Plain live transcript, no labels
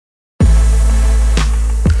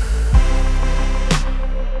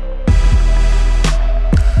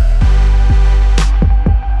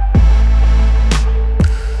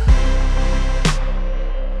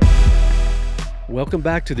Welcome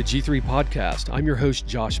back to the G3 Podcast. I'm your host,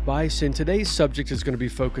 Josh Buice, and today's subject is going to be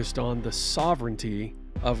focused on the sovereignty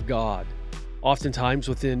of God. Oftentimes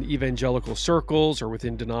within evangelical circles or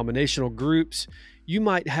within denominational groups, you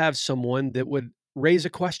might have someone that would raise a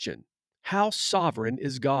question. How sovereign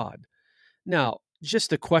is God? Now,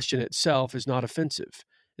 just the question itself is not offensive.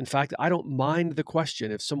 In fact, I don't mind the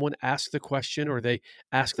question. If someone asks the question or they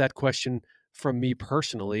ask that question from me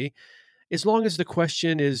personally, as long as the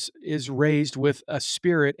question is raised with a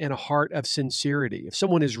spirit and a heart of sincerity. If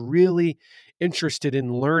someone is really interested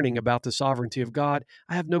in learning about the sovereignty of God,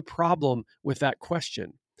 I have no problem with that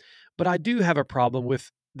question. But I do have a problem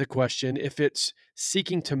with the question if it's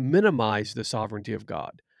seeking to minimize the sovereignty of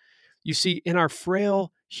God. You see, in our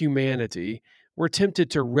frail humanity, we're tempted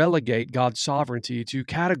to relegate God's sovereignty to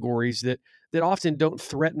categories that often don't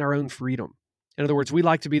threaten our own freedom. In other words, we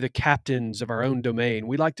like to be the captains of our own domain.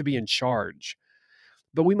 We like to be in charge.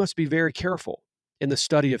 But we must be very careful in the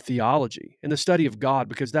study of theology, in the study of God,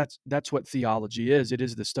 because that's what theology is. It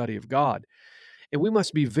is the study of God. And we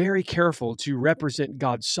must be very careful to represent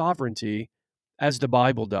God's sovereignty as the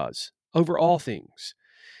Bible does over all things.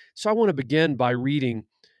 So I want to begin by reading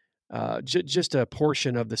just a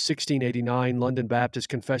portion of the 1689 London Baptist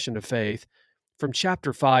Confession of Faith from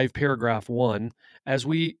chapter 5, paragraph 1, as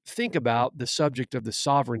we think about the subject of the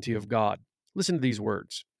sovereignty of God. Listen to these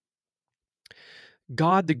words.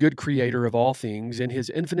 God, the good creator of all things, in his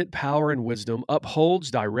infinite power and wisdom, upholds,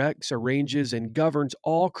 directs, arranges, and governs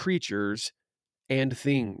all creatures and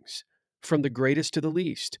things, from the greatest to the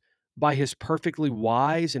least, by his perfectly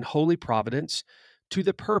wise and holy providence, to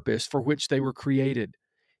the purpose for which they were created.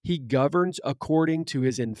 He governs according to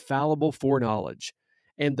his infallible foreknowledge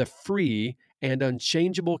and the free and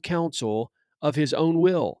unchangeable counsel of his own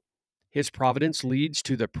will. His providence leads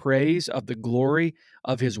to the praise of the glory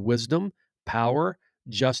of his wisdom, power,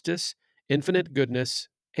 justice, infinite goodness,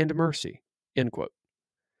 and mercy. End quote.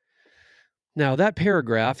 Now, that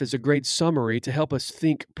paragraph is a great summary to help us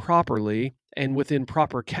think properly and within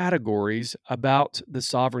proper categories about the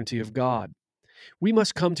sovereignty of God. We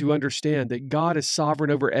must come to understand that God is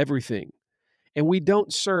sovereign over everything, and we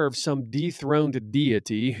don't serve some dethroned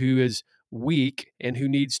deity who is weak and who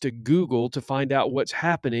needs to Google to find out what's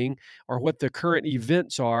happening or what the current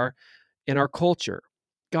events are in our culture.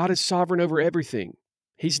 God is sovereign over everything.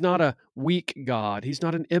 He's not a weak God. He's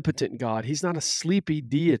not an impotent God. He's not a sleepy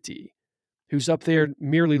deity who's up there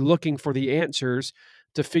merely looking for the answers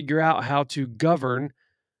to figure out how to govern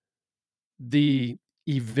the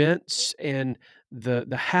events and the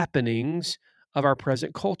happenings of our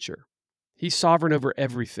present culture. He's sovereign over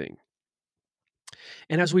everything.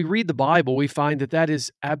 And as we read the Bible, we find that that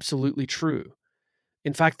is absolutely true.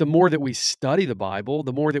 In fact, the more that we study the Bible,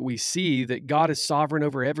 the more that we see that God is sovereign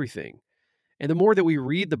over everything. And the more that we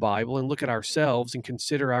read the Bible and look at ourselves and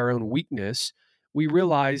consider our own weakness, we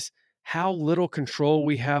realize how little control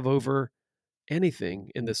we have over anything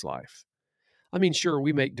in this life. I mean, sure,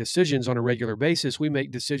 we make decisions on a regular basis. We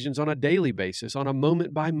make decisions on a daily basis, on a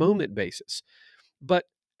moment-by-moment basis. But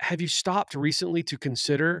have you stopped recently to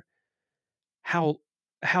consider how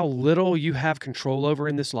little you have control over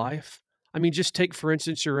in this life? I mean, just take, for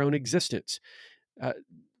instance, your own existence. Uh,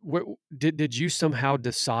 did you somehow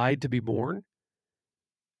decide to be born?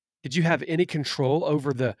 Did you have any control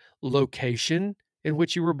over the location in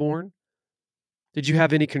which you were born? Did you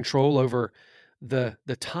have any control over the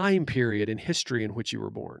time period in history in which you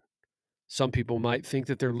were born? Some people might think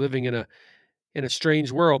that they're living in a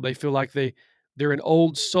strange world. They feel like they're an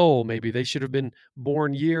old soul. Maybe they should have been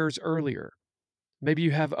born years earlier. Maybe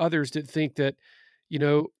you have others that think that,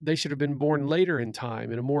 they should have been born later in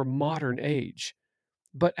time in a more modern age.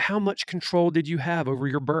 But how much control did you have over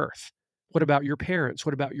your birth? What about your parents?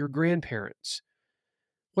 What about your grandparents?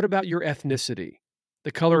 What about your ethnicity?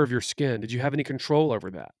 The color of your skin? Did you have any control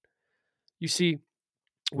over that? You see,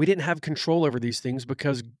 we didn't have control over these things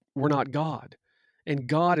because we're not God. And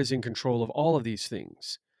God is in control of all of these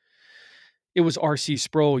things. It was R.C.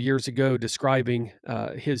 Sproul years ago describing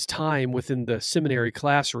his time within the seminary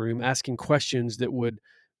classroom, asking questions that would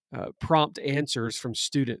prompt answers from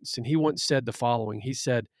students. And he once said the following. He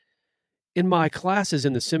said, "In my classes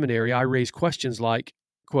in the seminary, I raise questions like,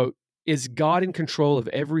 quote, is God in control of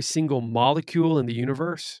every single molecule in the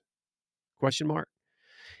universe? Question mark.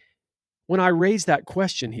 When I raise that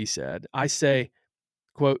question," he said, "I say,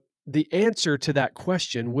 quote, the answer to that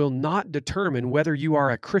question will not determine whether you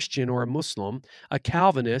are a Christian or a Muslim, a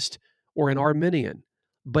Calvinist or an Arminian,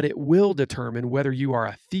 but it will determine whether you are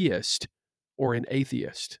a theist or an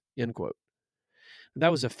atheist," end quote.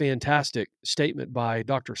 That was a fantastic statement by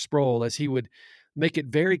Dr. Sproul, as he would make it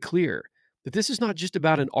very clear that this is not just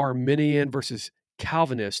about an Arminian versus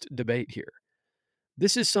Calvinist debate here.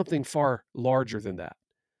 This is something far larger than that.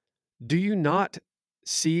 Do you not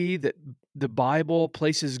see that the Bible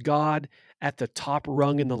places God at the top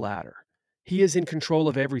rung in the ladder? He is in control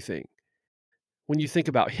of everything. When you think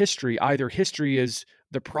about history, either history is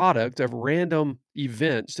the product of random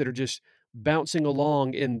events that are just bouncing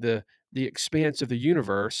along in the expanse of the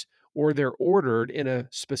universe, or they're ordered in a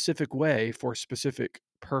specific way for a specific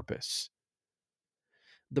purpose.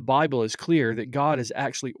 The Bible is clear that God is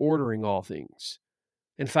actually ordering all things.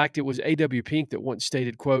 In fact, it was A.W. Pink that once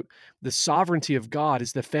stated, quote, "The sovereignty of God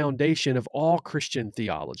is the foundation of all Christian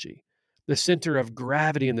theology, the center of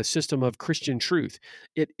gravity in the system of Christian truth.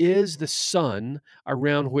 It is the sun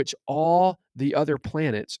around which all the other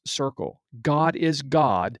planets circle. God is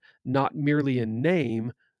God, not merely in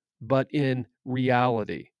name, but in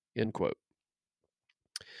reality," end quote.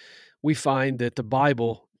 We find that the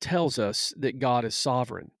Bible tells us that God is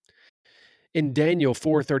sovereign. In Daniel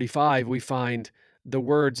 4:35, we find the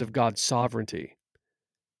words of God's sovereignty.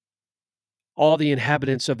 All the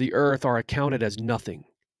inhabitants of the earth are accounted as nothing,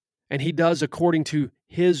 and he does according to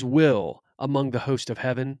his will among the host of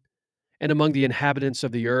heaven and among the inhabitants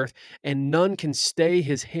of the earth, and none can stay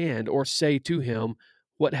his hand or say to him,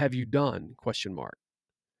 "What have you done?" Question mark.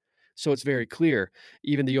 So it's very clear.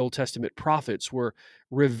 Even the Old Testament prophets were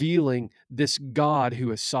revealing this God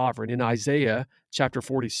who is sovereign. In Isaiah chapter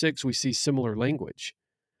 46, we see similar language.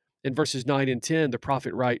 In verses 9 and 10, the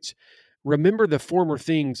prophet writes, "Remember the former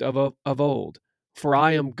things of old, for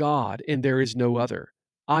I am God and there is no other.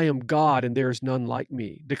 I am God and there is none like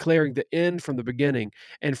me, declaring the end from the beginning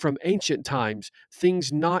and from ancient times,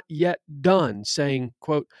 things not yet done, saying,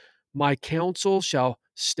 quote, my counsel shall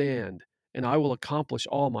stand and I will accomplish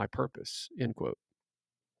all my purpose," end quote.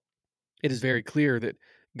 It is very clear that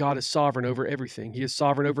God is sovereign over everything. He is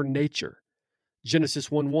sovereign over nature. Genesis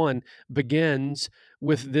 1:1 begins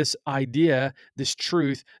with this idea, this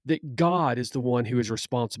truth, that God is the one who is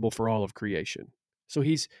responsible for all of creation. So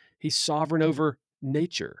he's sovereign over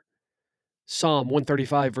nature. Psalm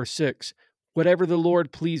 135, verse 6, "Whatever the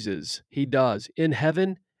Lord pleases, he does, in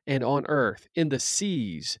heaven and on earth, in the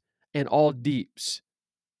seas and all deeps."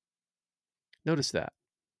 Notice that.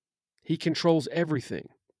 He controls everything.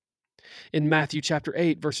 In Matthew chapter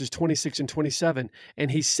 8, verses 26 and 27,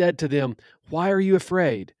 "And he said to them, Why are you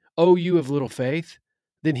afraid, O you of little faith?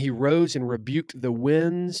 Then he rose and rebuked the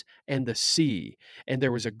winds and the sea, and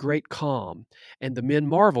there was a great calm. And the men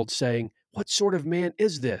marveled, saying, What sort of man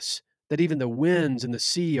is this, that even the winds and the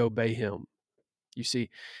sea obey him?" You see,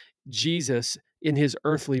 Jesus, in his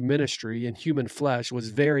earthly ministry in human flesh, was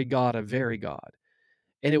very God of very God.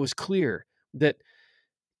 And it was clear that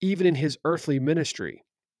even in his earthly ministry,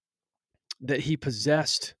 that he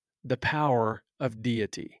possessed the power of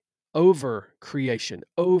deity over creation,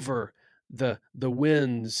 over the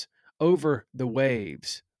winds, over the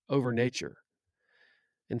waves, over nature.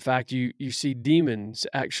 In fact, you see demons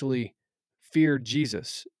actually feared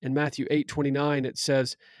Jesus. In Matthew 8:29, it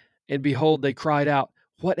says, "And behold, they cried out,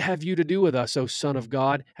 What have you to do with us, O Son of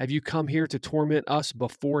God? Have you come here to torment us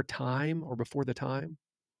before time," or before the time?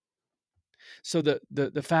 So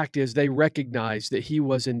the fact is, they recognized that he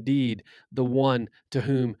was indeed the one to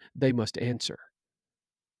whom they must answer.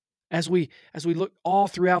 As we look all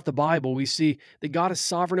throughout the Bible, we see that God is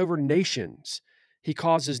sovereign over nations. He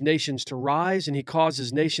causes nations to rise and he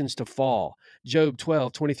causes nations to fall. Job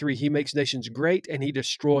 12:23, he makes nations great and he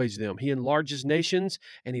destroys them. He enlarges nations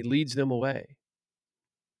and he leads them away.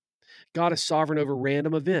 God is sovereign over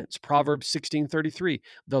random events. Proverbs 16:33,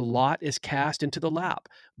 "The lot is cast into the lap,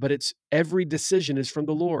 but its every decision is from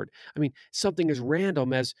the Lord." I mean, something as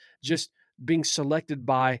random as just being selected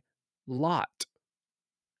by lot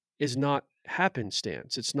is not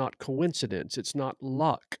happenstance. It's not coincidence. It's not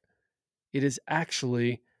luck. It is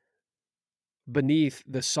actually beneath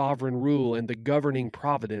the sovereign rule and the governing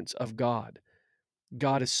providence of God.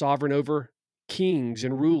 God is sovereign over kings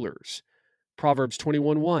and rulers. Proverbs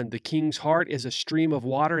 21:1, "The king's heart is a stream of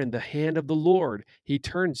water in the hand of the Lord. He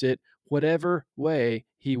turns it whatever way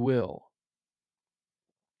he will."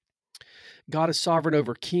 God is sovereign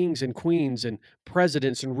over kings and queens and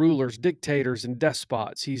presidents and rulers, dictators and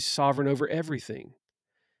despots. He's sovereign over everything.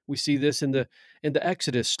 We see this in the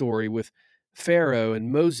Exodus story with Pharaoh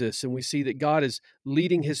and Moses, and we see that God is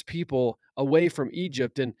leading his people away from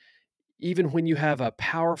Egypt. And even when you have a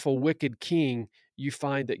powerful, wicked king, you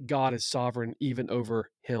find that God is sovereign even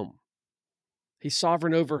over him. He's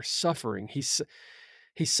sovereign over suffering. He's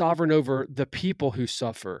sovereign over the people who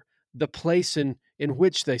suffer, the place in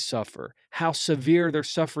which they suffer, how severe their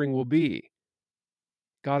suffering will be.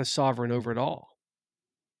 God is sovereign over it all.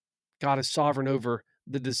 God is sovereign over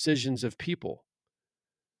the decisions of people.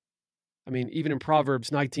 I mean, even in Proverbs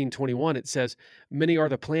 19:21, it says, "Many are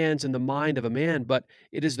the plans in the mind of a man, but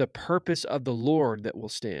it is the purpose of the Lord that will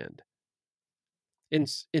stand."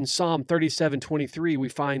 In Psalm 37:23, we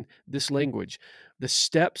find this language: "The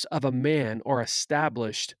steps of a man are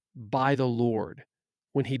established by the Lord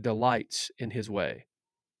when he delights in his way."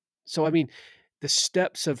 So, I mean, the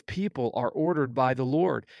steps of people are ordered by the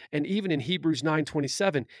Lord. And even in Hebrews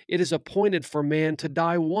 9:27, it is appointed for man to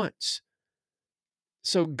die once.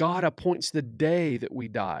 So God appoints the day that we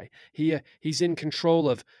die. He's in control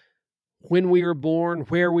of when we are born,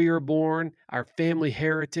 where we are born, our family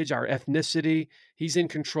heritage, our ethnicity. He's in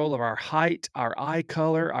control of our height, our eye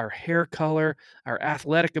color, our hair color, our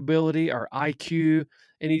athletic ability, our IQ,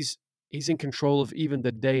 and he's in control of even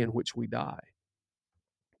the day in which we die.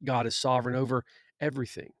 God is sovereign over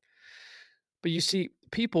everything. But you see,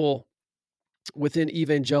 people within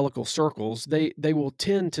evangelical circles, they will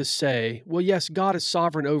tend to say, well, yes, God is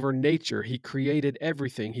sovereign over nature. He created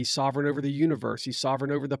everything. He's sovereign over the universe. He's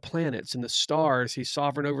sovereign over the planets and the stars. He's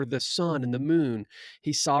sovereign over the sun and the moon.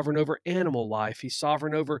 He's sovereign over animal life. He's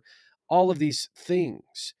sovereign over all of these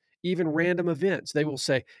things, even random events. They will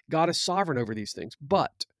say, God is sovereign over these things.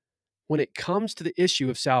 But when it comes to the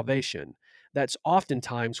issue of salvation, that's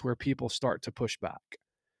oftentimes where people start to push back.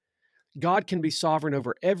 God can be sovereign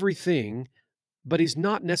over everything, but he's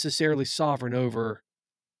not necessarily sovereign over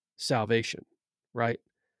salvation, right?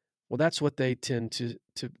 Well, that's what they tend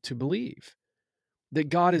to believe, that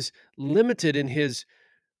God is limited in his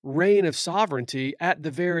reign of sovereignty at the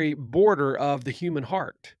very border of the human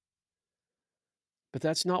heart. But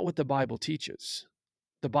that's not what the Bible teaches.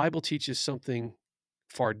 The Bible teaches something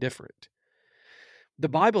far different. The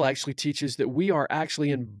Bible actually teaches that we are actually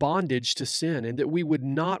in bondage to sin and that we would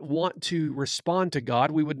not want to respond to God.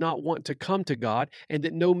 We would not want to come to God, and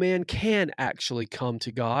that no man can actually come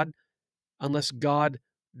to God unless God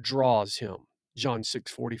draws him. John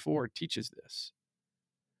 6:44 teaches this.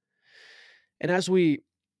 And as we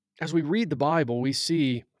read the Bible, we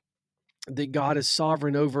see that God is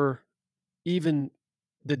sovereign over even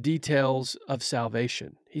the details of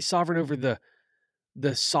salvation. He's sovereign over the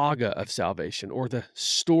saga of salvation or the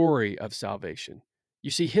story of salvation. You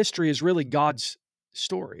see, history is really God's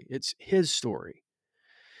story. It's his story.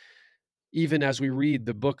 Even as we read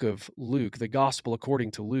the book of Luke, the gospel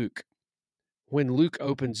according to Luke, when Luke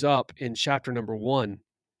opens up in chapter number 1,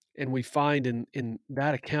 and we find in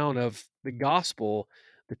that account of the gospel,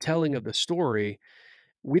 the telling of the story,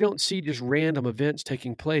 we don't see just random events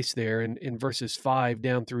taking place there in verses 5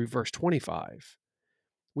 down through verse 25.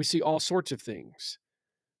 We see all sorts of things.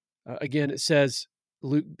 Again, it says,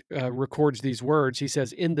 Luke records these words. He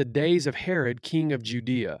says, "In the days of Herod, king of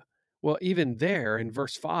Judea." Well, even there in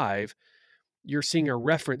verse 5, you're seeing a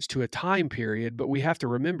reference to a time period, but we have to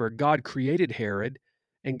remember God created Herod,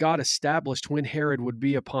 and God established when Herod would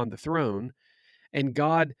be upon the throne, and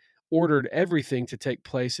God ordered everything to take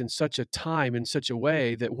place in such a time, in such a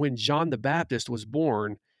way that when John the Baptist was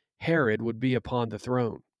born, Herod would be upon the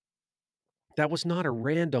throne. That was not a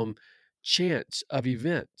random chance of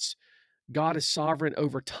events. God is sovereign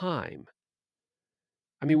over time.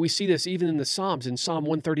 I mean, we see this even in the Psalms. In Psalm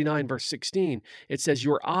 139, verse 16, it says,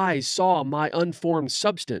 "Your eyes saw my unformed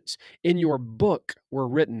substance. In your book were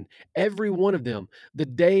written, every one of them, the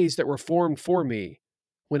days that were formed for me,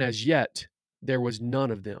 when as yet there was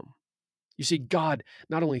none of them." You see, God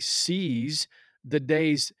not only sees the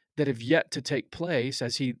days that have yet to take place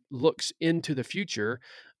as he looks into the future,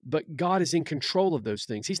 but God is in control of those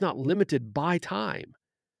things. He's not limited by time.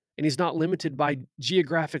 And he's not limited by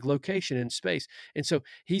geographic location and space. And so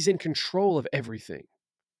he's in control of everything.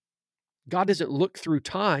 God doesn't look through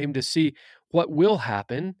time to see what will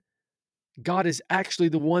happen. God is actually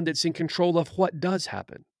the one that's in control of what does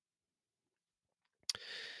happen.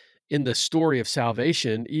 In the story of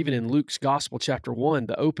salvation, even in Luke's Gospel, chapter 1,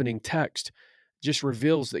 the opening text just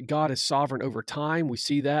reveals that God is sovereign over time. We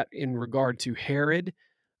see that in regard to Herod,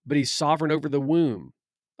 but he's sovereign over the womb.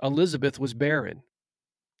 Elizabeth was barren.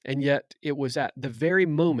 And yet it was at the very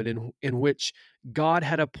moment in which God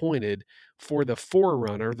had appointed for the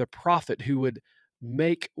forerunner, the prophet who would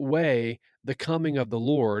make way the coming of the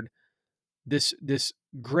Lord, this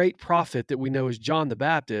great prophet that we know as John the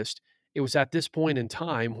Baptist. It was at this point in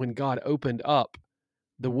time when God opened up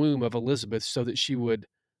the womb of Elizabeth so that she would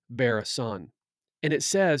bear a son. And it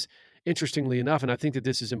says, interestingly enough, and I think that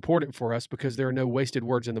this is important for us because there are no wasted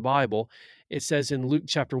words in the Bible, it says in Luke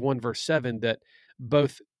chapter 1, verse 7, that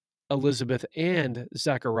both Elizabeth and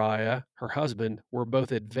Zechariah, her husband, were both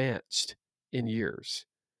advanced in years.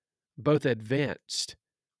 Both advanced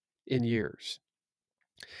in years.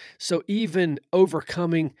 So even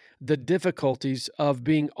overcoming the difficulties of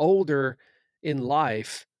being older in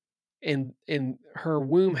life, and her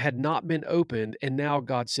womb had not been opened, and now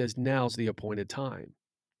God says, now's the appointed time.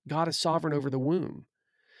 God is sovereign over the womb.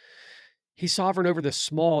 He's sovereign over the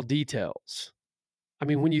small details. I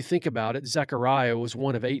mean, when you think about it, Zechariah was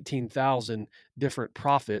one of 18,000 different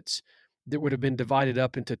prophets that would have been divided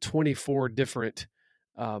up into 24 different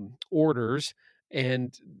orders,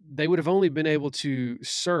 and they would have only been able to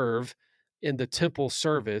serve in the temple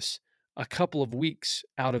service a couple of weeks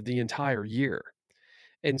out of the entire year.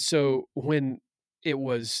 And so when it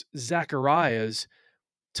was Zechariah's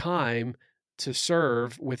time to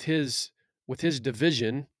serve with his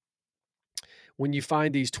division, when you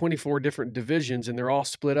find these 24 different divisions and they're all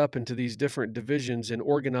split up into these different divisions and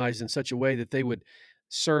organized in such a way that they would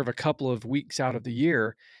serve a couple of weeks out of the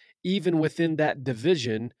year, even within that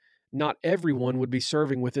division, not everyone would be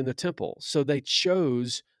serving within the temple. So they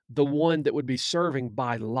chose the one that would be serving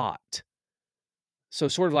by lot. So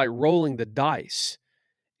sort of like rolling the dice.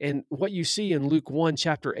 And what you see in Luke 1,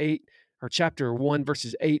 chapter 8, or chapter 1,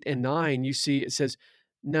 verses 8 and 9, you see it says,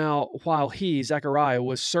 now, while he, Zechariah,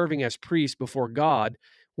 was serving as priest before God,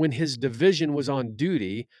 when his division was on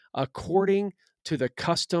duty, according to the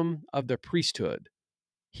custom of the priesthood,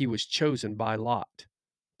 he was chosen by lot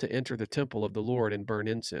to enter the temple of the Lord and burn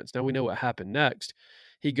incense. Now we know what happened next.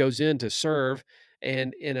 He goes in to serve,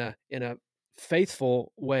 and in a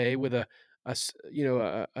faithful way, with a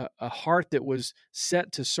heart that was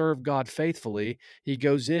set to serve God faithfully, he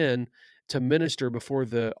goes in to minister before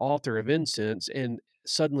the altar of incense, and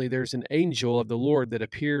suddenly there's an angel of the Lord that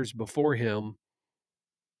appears before him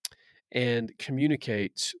and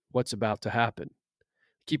communicates what's about to happen.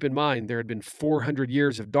 Keep in mind, there had been 400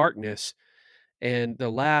 years of darkness, and the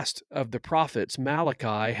last of the prophets,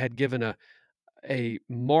 Malachi, had given a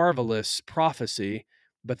marvelous prophecy,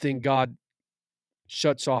 but then God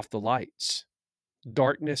shuts off the lights.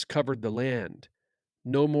 Darkness covered the land.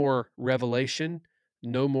 No more revelation,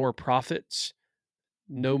 no more prophets,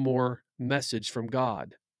 no more message from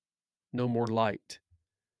God, no more light.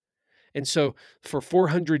 And so for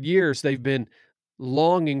 400 years, they've been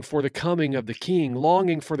longing for the coming of the king,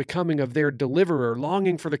 longing for the coming of their deliverer,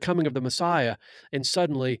 longing for the coming of the Messiah. And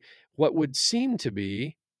suddenly, what would seem to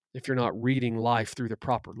be, if you're not reading life through the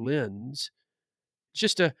proper lens,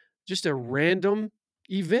 just a random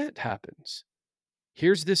event happens.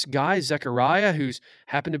 Here's this guy, Zechariah, who's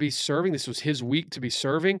happened to be serving. This was his week to be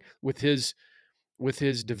serving with his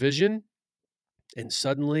division. And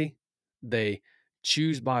suddenly they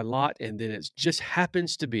choose by lot, and then it just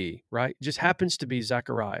happens to be, right? Just happens to be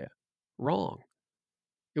Zechariah. Wrong.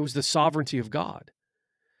 It was the sovereignty of God.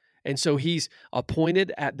 And so he's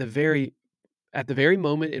appointed at the very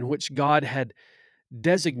moment in which God had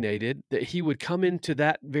designated that he would come into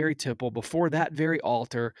that very temple before that very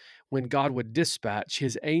altar, when God would dispatch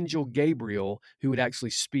his angel Gabriel, who would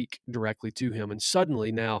actually speak directly to him. And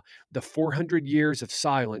suddenly now the 400 years of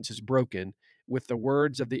silence is broken with the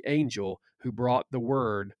words of the angel who brought the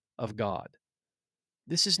word of God.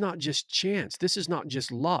 This is not just chance. This is not just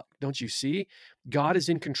luck. Don't you see? God is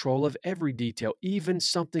in control of every detail, even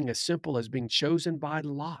something as simple as being chosen by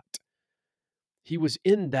lot. He was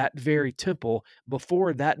in that very temple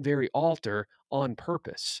before that very altar on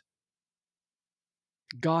purpose.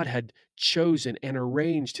 God had chosen and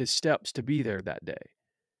arranged his steps to be there that day.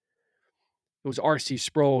 It was R.C.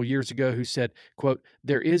 Sproul years ago who said, quote,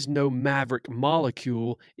 "There is no maverick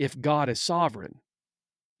molecule if God is sovereign,"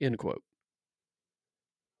 end quote.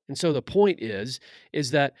 And so the point is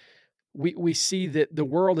that we see that the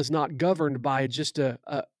world is not governed by just a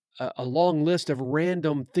long list of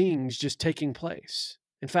random things just taking place.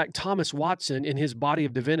 In fact, Thomas Watson, in his Body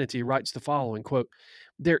of Divinity, writes the following, quote,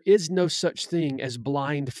 "There is no such thing as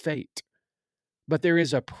blind fate, but there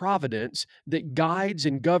is a providence that guides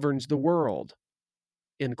and governs the world,"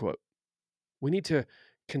 end quote. We need to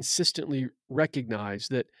consistently recognize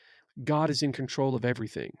that God is in control of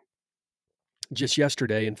everything. Just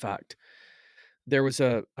yesterday, in fact, there was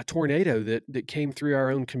a tornado that came through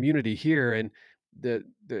our own community here, and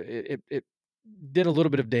it did a little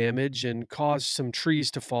bit of damage and caused some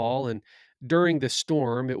trees to fall. And during the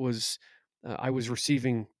storm, I was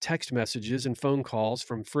receiving text messages and phone calls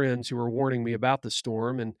from friends who were warning me about the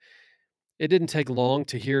storm, and it didn't take long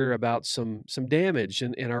to hear about some damage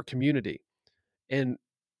in our community. And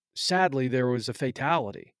sadly, there was a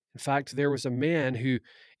fatality. In fact, there was a man who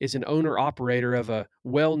is an owner operator of a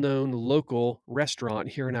well-known local restaurant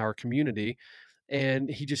here in our community, and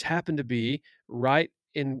he just happened to be right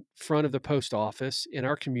in front of the post office in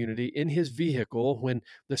our community in his vehicle when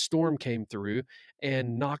the storm came through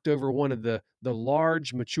and knocked over one of the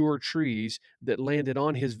large mature trees that landed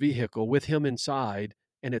on his vehicle with him inside,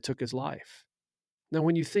 and it took his life. Now,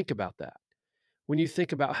 when you think about that, when you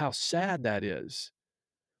think about how sad that is,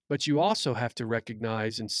 but you also have to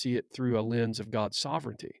recognize and see it through a lens of God's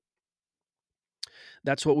sovereignty.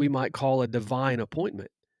 That's what we might call a divine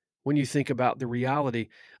appointment. When you think about the reality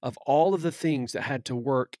of all of the things that had to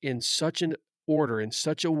work in such an order, in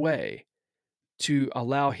such a way to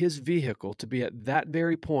allow his vehicle to be at that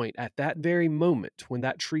very point, at that very moment when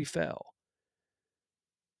that tree fell,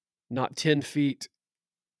 not 10 feet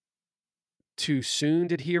too soon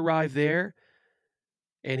did he arrive there,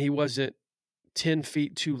 and he wasn't 10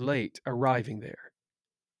 feet too late arriving there.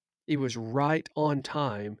 He was right on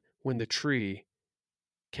time when the tree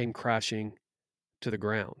came crashing to the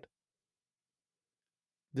ground.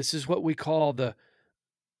 This is what we call the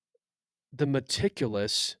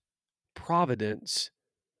meticulous providence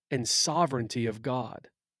and sovereignty of God.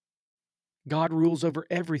 God rules over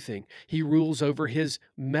everything. He rules over his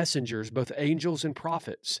messengers, both angels and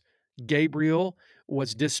prophets. Gabriel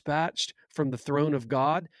was dispatched from the throne of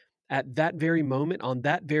God at that very moment, on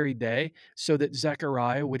that very day, so that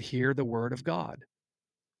Zechariah would hear the word of God.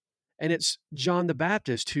 And it's John the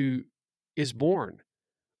Baptist who is born,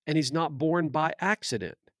 and he's not born by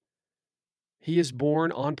accident. He is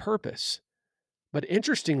born on purpose. But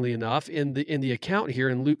interestingly enough, in the account here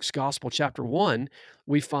in Luke's Gospel, chapter 1,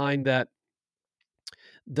 we find that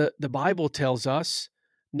the Bible tells us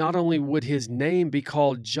not only would his name be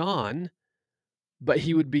called John, but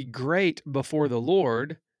he would be great before the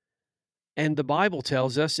Lord. And the Bible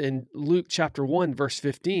tells us in Luke chapter 1, verse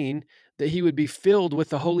 15, that he would be filled with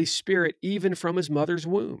the Holy Spirit even from his mother's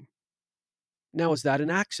womb. Now, is that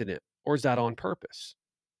an accident or is that on purpose?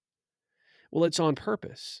 Well, it's on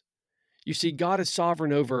purpose. You see, God is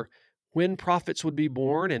sovereign over when prophets would be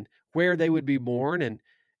born and where they would be born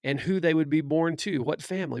and who they would be born to, what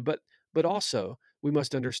family. But also, we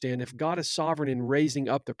must understand if God is sovereign in raising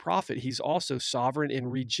up the prophet, he's also sovereign in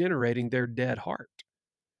regenerating their dead heart.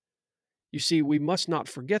 You see, we must not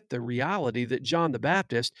forget the reality that John the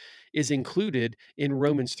Baptist is included in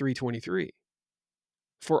Romans 3:23.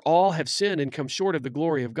 For all have sinned and come short of the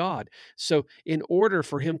glory of God. So in order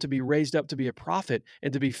for him to be raised up to be a prophet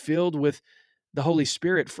and to be filled with the Holy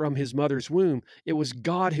Spirit from his mother's womb, it was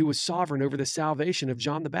God who was sovereign over the salvation of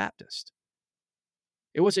John the Baptist.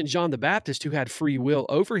 It wasn't John the Baptist who had free will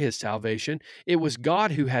over his salvation. It was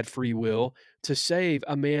God who had free will to save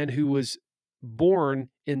a man who was born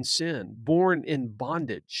in sin, born in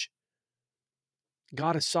bondage.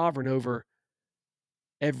 God is sovereign over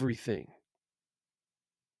everything.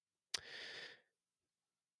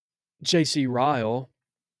 J.C. Ryle,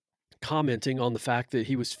 commenting on the fact that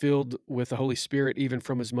he was filled with the Holy Spirit even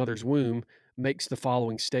from his mother's womb, makes the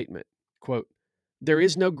following statement, quote, "There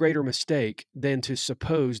is no greater mistake than to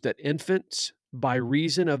suppose that infants, by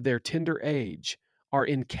reason of their tender age, are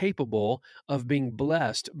incapable of being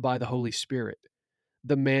blessed by the Holy Spirit.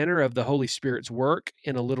 The manner of the Holy Spirit's work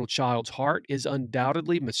in a little child's heart is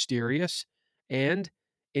undoubtedly mysterious and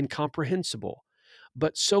incomprehensible,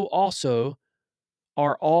 but so also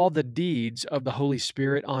are all the deeds of the Holy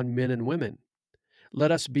Spirit on men and women. Let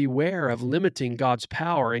us beware of limiting God's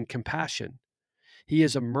power and compassion. He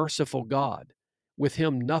is a merciful God. With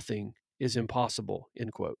him, nothing is impossible,"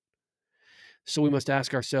 end quote. So we must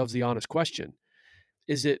ask ourselves the honest question.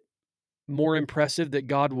 Is it more impressive that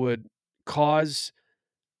God would cause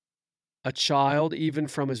a child, even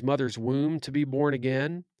from his mother's womb, to be born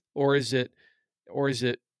again? Or is it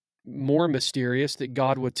more mysterious that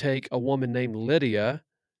God would take a woman named Lydia,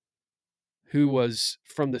 who was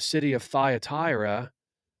from the city of Thyatira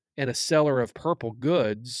and a seller of purple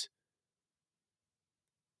goods,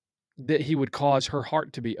 that he would cause her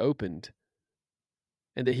heart to be opened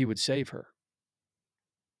and that he would save her?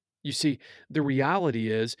 You see, the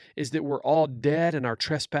reality is that we're all dead in our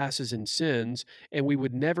trespasses and sins, and we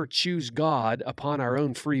would never choose God upon our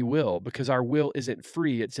own free will because our will isn't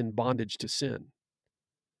free, it's in bondage to sin.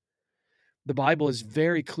 The Bible is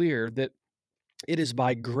very clear that it is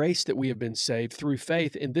by grace that we have been saved through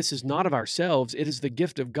faith, and this is not of ourselves. It is the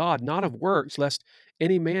gift of God, not of works, lest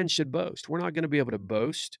any man should boast. We're not going to be able to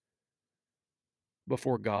boast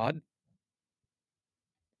before God.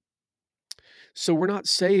 So we're not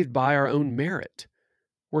saved by our own merit.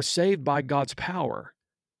 We're saved by God's power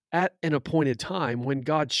at an appointed time when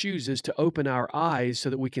God chooses to open our eyes so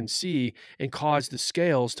that we can see and cause the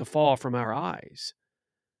scales to fall from our eyes.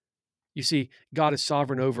 You see, God is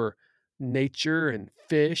sovereign over nature and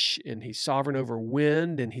fish, and he's sovereign over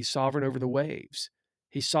wind, and he's sovereign over the waves.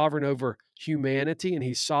 He's sovereign over humanity, and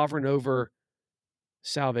he's sovereign over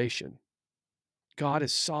salvation. God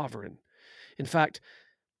is sovereign. In fact,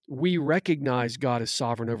 we recognize God is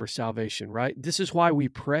sovereign over salvation, right? This is why we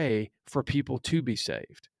pray for people to be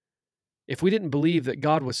saved. If we didn't believe that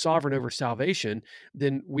God was sovereign over salvation,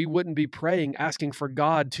 then we wouldn't be praying, asking for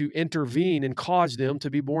God to intervene and cause them to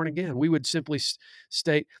be born again. We would simply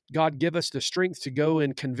state, God, give us the strength to go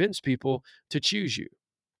and convince people to choose you.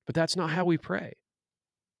 But that's not how we pray.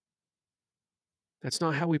 That's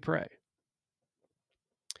not how we pray.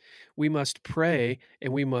 We must pray,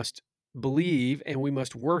 and we must believe, and we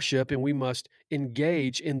must worship, and we must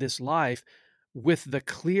engage in this life with the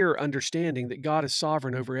clear understanding that God is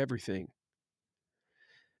sovereign over everything.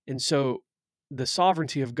 And so the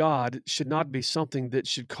sovereignty of God should not be something that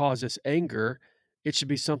should cause us anger. It should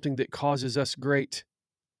be something that causes us great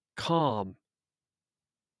calm.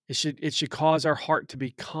 It should cause our heart to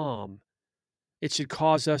be calm. It should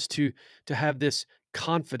cause us to have this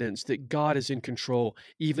confidence that God is in control,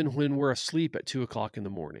 even when we're asleep at 2:00 in the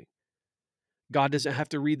morning. God doesn't have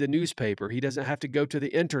to read the newspaper. He doesn't have to go to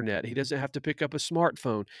the internet. He doesn't have to pick up a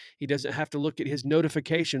smartphone. He doesn't have to look at his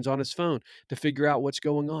notifications on his phone to figure out what's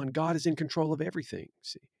going on. God is in control of everything,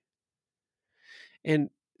 see?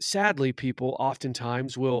 And sadly, people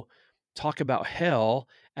oftentimes will talk about hell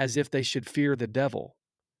as if they should fear the devil.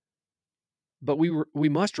 But we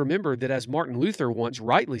must remember that, as Martin Luther once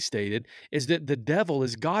rightly stated, is that the devil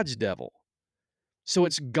is God's devil. So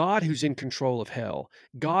it's God who's in control of hell,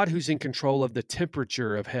 God who's in control of the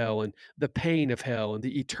temperature of hell and the pain of hell and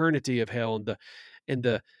the eternity of hell and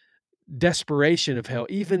the desperation of hell.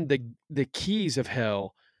 Even the keys of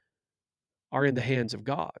hell are in the hands of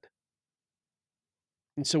God.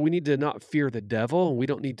 And so we need to not fear the devil, and we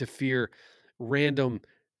don't need to fear random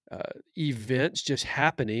events just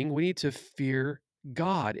happening. We need to fear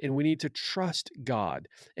God, and we need to trust God,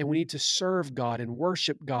 and we need to serve God and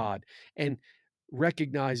worship God and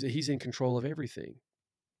recognize that He's in control of everything.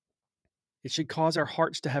 It should cause our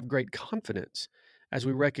hearts to have great confidence as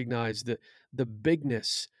we recognize the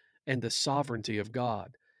bigness and the sovereignty of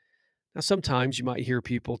God. Now, sometimes you might hear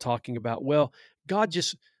people talking about, well, God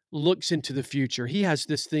just looks into the future. He has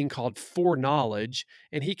this thing called foreknowledge,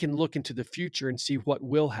 and he can look into the future and see what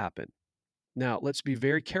will happen. Now, let's be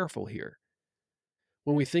very careful here.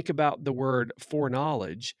 When we think about the word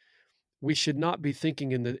foreknowledge, we should not be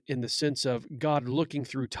thinking in the sense of God looking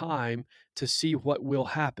through time to see what will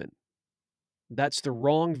happen. That's the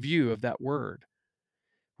wrong view of that word.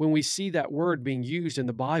 When we see that word being used in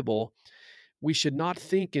the Bible, we should not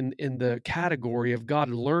think in the category of God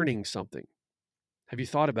learning something. Have you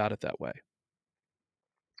thought about it that way?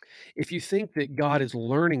 If you think that God is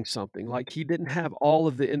learning something, like he didn't have all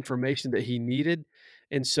of the information that he needed,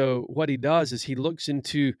 and so what he does is he looks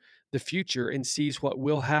into the future and sees what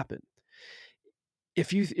will happen.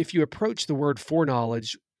 If you approach the word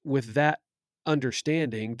foreknowledge with that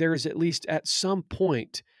understanding, there is at least at some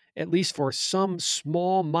point, at least for some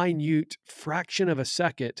small, minute fraction of a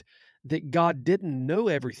second, that God didn't know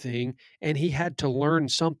everything and he had to learn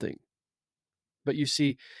something. But you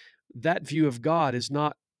see, that view of God is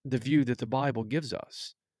not the view that the Bible gives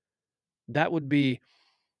us. That would be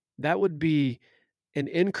an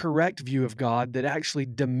incorrect view of God that actually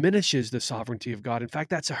diminishes the sovereignty of God. In fact,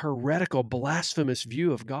 that's a heretical, blasphemous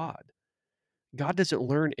view of God. God doesn't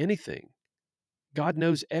learn anything. God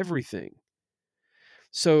knows everything.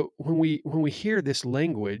 So when we hear this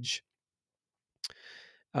language,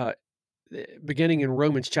 uh, beginning in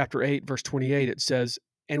Romans chapter 8, verse 28, it says,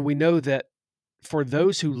 "And we know that for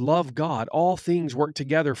those who love God, all things work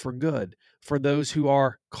together for good, for those who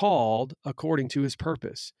are called according to his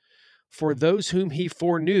purpose. For those whom he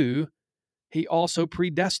foreknew, he also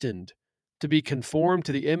predestined to be conformed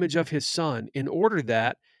to the image of his Son, in order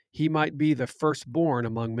that he might be the firstborn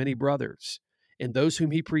among many brothers. And those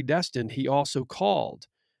whom he predestined, he also called.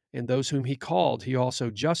 And those whom he called, he also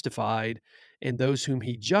justified. And those whom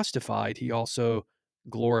he justified, he also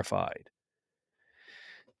glorified."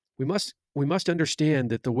 We must understand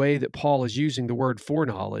that the way that Paul is using the word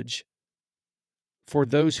foreknowledge, for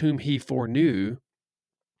those whom he foreknew,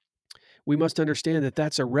 we must understand that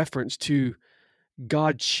that's a reference to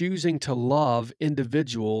God choosing to love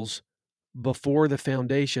individuals before the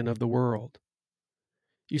foundation of the world.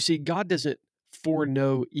 You see, God doesn't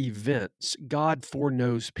foreknow events, God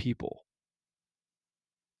foreknows people.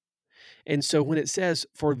 And so when it says,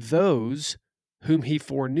 for those whom he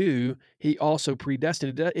foreknew, he also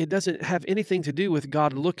predestined, it doesn't have anything to do with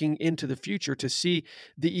God looking into the future to see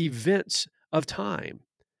the events of time.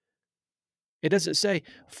 It doesn't say,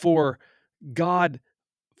 for God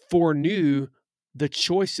foreknew the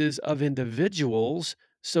choices of individuals,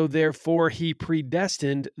 so therefore he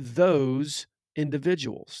predestined those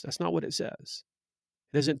individuals. That's not what it says.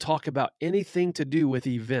 It doesn't talk about anything to do with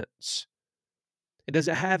events. It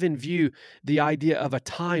doesn't have in view the idea of a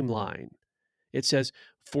timeline. It says,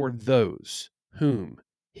 for those whom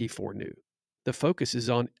he foreknew. The focus is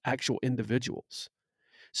on actual individuals.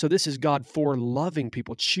 So this is God for loving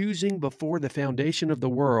people, choosing before the foundation of the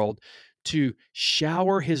world to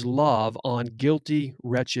shower his love on guilty,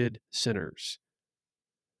 wretched sinners.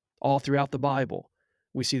 All throughout the Bible,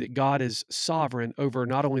 we see that God is sovereign over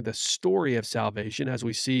not only the story of salvation, as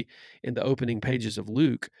we see in the opening pages of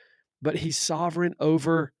Luke, but he's sovereign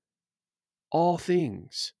over all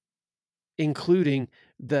things, including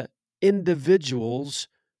the individuals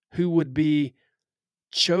who would be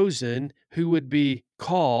chosen, who would be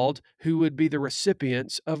called, who would be the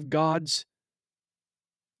recipients of God's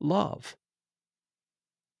love.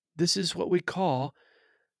 This is what we call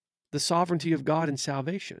the sovereignty of God in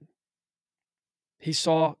salvation. He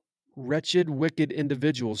saw wretched, wicked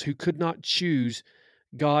individuals who could not choose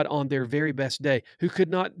God on their very best day, who could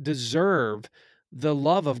not deserve the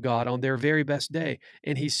love of God on their very best day,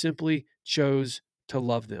 and he simply chose to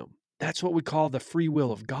love them. That's what we call the free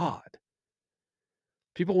will of God.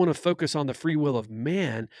 People want to focus on the free will of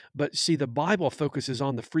man, but see, the Bible focuses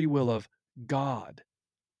on the free will of God,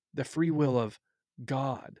 the free will of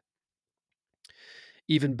God.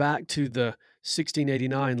 Even back to the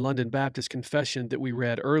 1689 London Baptist Confession that we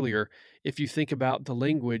read earlier, if you think about the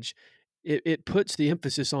language, it puts the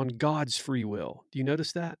emphasis on God's free will. Do you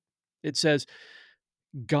notice that? It says,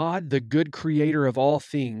 God, the good creator of all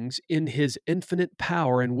things, in his infinite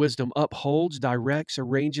power and wisdom, upholds, directs,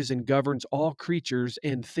 arranges, and governs all creatures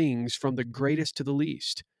and things from the greatest to the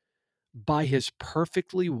least, by his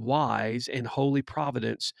perfectly wise and holy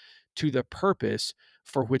providence to the purpose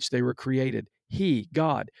for which they were created. He,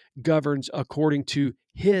 God, governs according to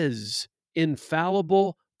his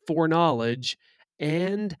infallible foreknowledge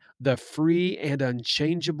and the free and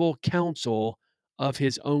unchangeable counsel of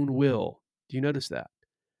his own will. Do you notice that?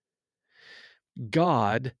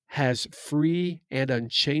 God has free and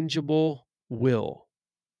unchangeable will.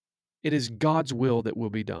 It is God's will that will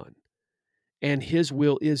be done. And his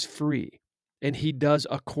will is free. And he does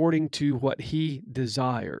according to what he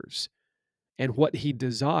desires. And what he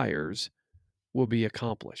desires will be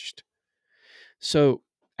accomplished. So,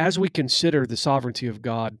 as we consider the sovereignty of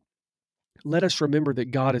God, let us remember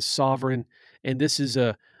that God is sovereign, and this is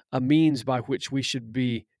a means by which we should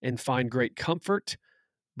be and find great comfort,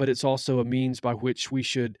 but it's also a means by which we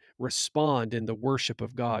should respond in the worship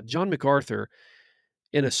of God. John MacArthur,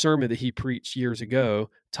 in a sermon that he preached years ago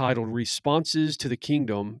titled Responses to the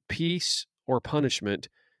Kingdom, Peace or Punishment,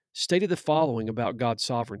 stated the following about God's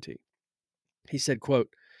sovereignty. He said, quote,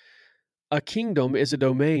 "A kingdom is a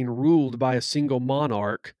domain ruled by a single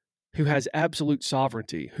monarch who has absolute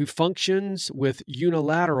sovereignty, who functions with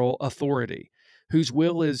unilateral authority, whose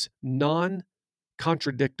will is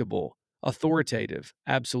non-contradictable, authoritative,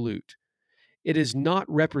 absolute. It is not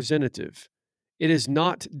representative. It is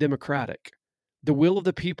not democratic. The will of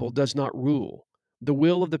the people does not rule. The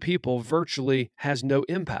will of the people virtually has no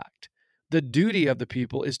impact. The duty of the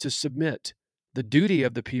people is to submit. The duty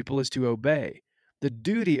of the people is to obey. The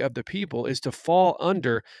duty of the people is to fall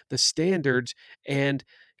under the standards and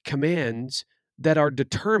commands that are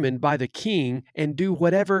determined by the king and do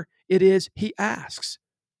whatever it is he asks."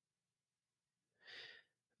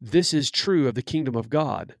 This is true of the kingdom of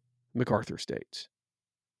God, MacArthur states.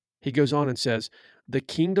 He goes on and says, "The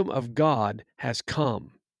kingdom of God has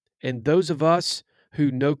come, and those of us who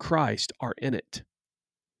know Christ are in it.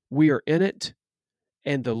 We are in it,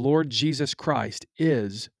 and the Lord Jesus Christ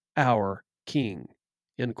is our King."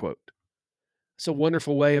 End quote. It's a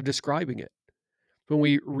wonderful way of describing it. When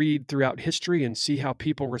we read throughout history and see how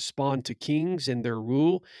people respond to kings and their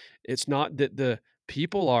rule, it's not that the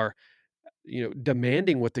people are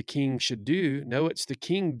demanding what the king should do. No, it's the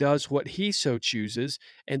king does what he so chooses,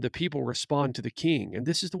 and the people respond to the king. And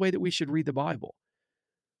this is the way that we should read the Bible.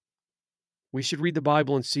 We should read the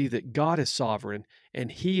Bible and see that God is sovereign,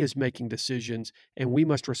 and he is making decisions, and we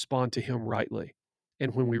must respond to him rightly.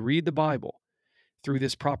 And when we read the Bible through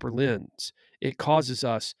this proper lens, it causes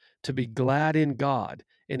us to be glad in God,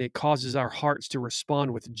 and it causes our hearts to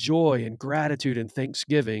respond with joy and gratitude and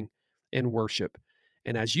thanksgiving and worship.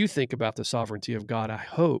 And as you think about the sovereignty of God, I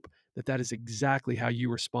hope that that is exactly how you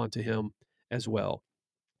respond to him as well,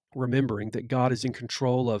 remembering that God is in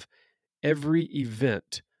control of every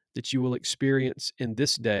event that you will experience in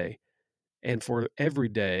this day and for every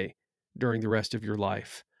day during the rest of your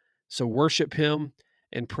life. So worship him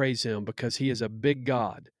and praise him, because he is a big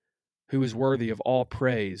God who is worthy of all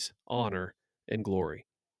praise, honor, and glory.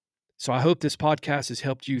 So I hope this podcast has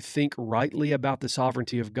helped you think rightly about the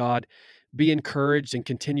sovereignty of God. Be encouraged and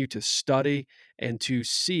continue to study and to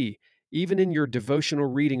see, even in your devotional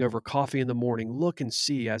reading over coffee in the morning, look and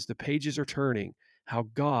see as the pages are turning how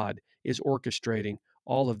God is orchestrating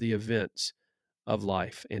all of the events of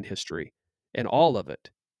life and history. And all of it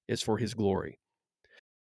is for His glory.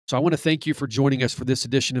 So I want to thank you for joining us for this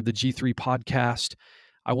edition of the G3 podcast.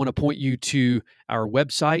 I want to point you to our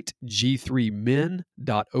website, g3men.org,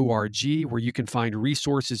 where you can find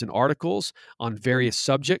resources and articles on various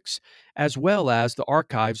subjects, as well as the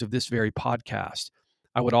archives of this very podcast.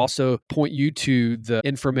 I would also point you to the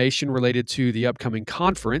information related to the upcoming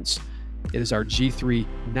conference. It is our G3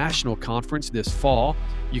 National Conference this fall.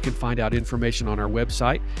 You can find out information on our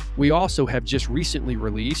website. We also have just recently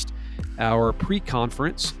released our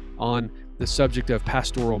pre-conference on the subject of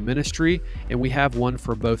pastoral ministry, and we have one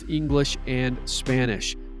for both English and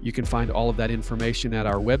Spanish. You can find all of that information at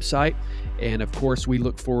our website. And of course, we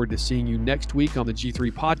look forward to seeing you next week on the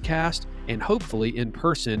G3 podcast and hopefully in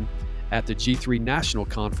person at the G3 National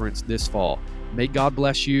Conference this fall. May God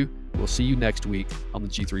bless you. We'll see you next week on the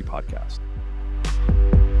G3 podcast.